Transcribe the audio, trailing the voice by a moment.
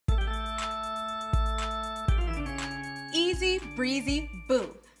Easy breezy boo.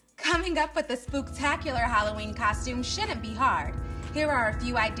 Coming up with a spooktacular Halloween costume shouldn't be hard. Here are a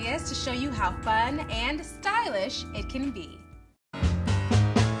few ideas to show you how fun and stylish it can be.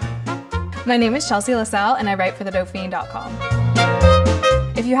 My name is Chelsea LaSalle and I write for thedauphine.com.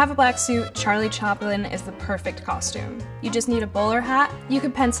 If you have a black suit, Charlie Chaplin is the perfect costume. You just need a bowler hat, you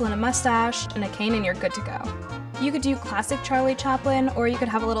could pencil in a mustache and a cane and you're good to go. You could do classic Charlie Chaplin, or you could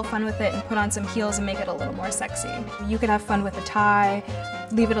have a little fun with it and put on some heels and make it a little more sexy. You could have fun with a tie,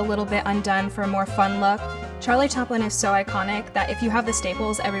 leave it a little bit undone for a more fun look. Charlie Chaplin is so iconic that if you have the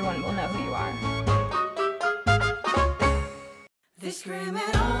staples, everyone will know who you are.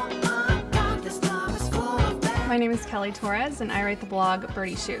 My name is Kelly Torres and I write the blog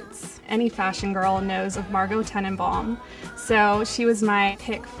Birdie Shoots. Any fashion girl knows of Margot Tenenbaum, so she was my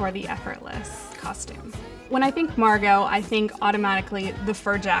pick for the effortless costume. When I think Margot, I think automatically the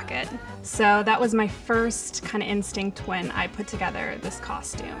fur jacket. So that was my first kind of instinct when I put together this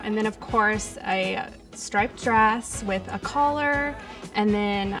costume. And then of course a striped dress with a collar, and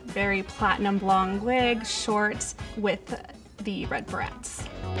then very platinum blonde wig, short with the red barrettes.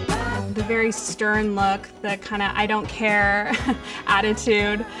 The very stern look, the kind of I don't care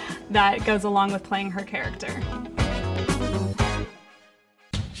attitude that goes along with playing her character.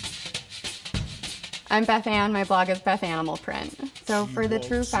 I'm Beth Ann, my blog is Beth Animal Print. So for the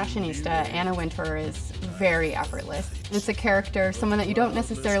true fashionista, Anna Wintour is very effortless. It's a character, someone that you don't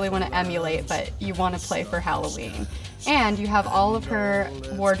necessarily want to emulate, but you want to play for Halloween. And you have all of her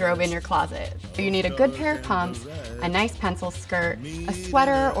wardrobe in your closet. You need a good pair of pumps, a nice pencil skirt, a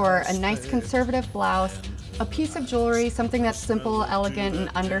sweater or a nice conservative blouse, a piece of jewelry, something that's simple, elegant, and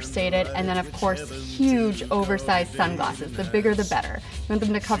understated, and then of course huge oversized sunglasses. The bigger the better. You want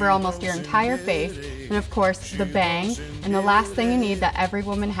them to cover almost your entire face, and of course the bang, and the last thing you need that every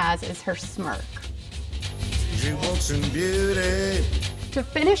woman has is her smirk. To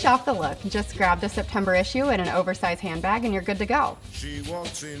finish off the look, just grab the September issue and an oversized handbag and you're good to go.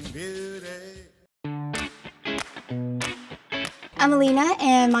 I'm Alina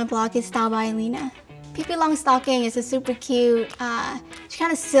and my blog is Style by Alina. Pippi Longstocking is a super cute, she's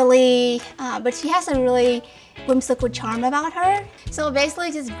kind of silly, but she has a really whimsical charm about her. So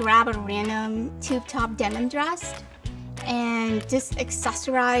basically just grab a random tube top denim dress and just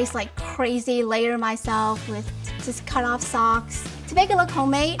accessorize like crazy, layer myself with just cut off socks. To make it look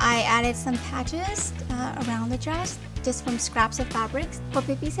homemade, I added some patches around the dress, just from scraps of fabrics. For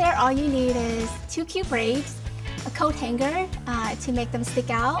Pippi's hair, all you need is 2 cute braids, a coat hanger to make them stick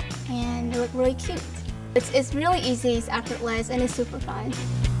out and look really cute. It's really easy, it's effortless, and it's super fun.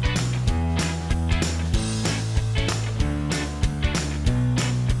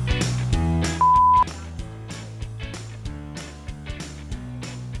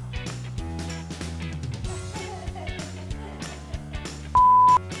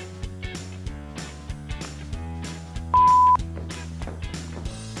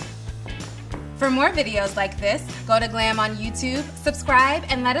 For more videos like this, go to Glam on YouTube, subscribe,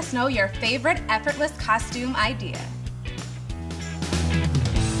 and let us know your favorite effortless costume idea.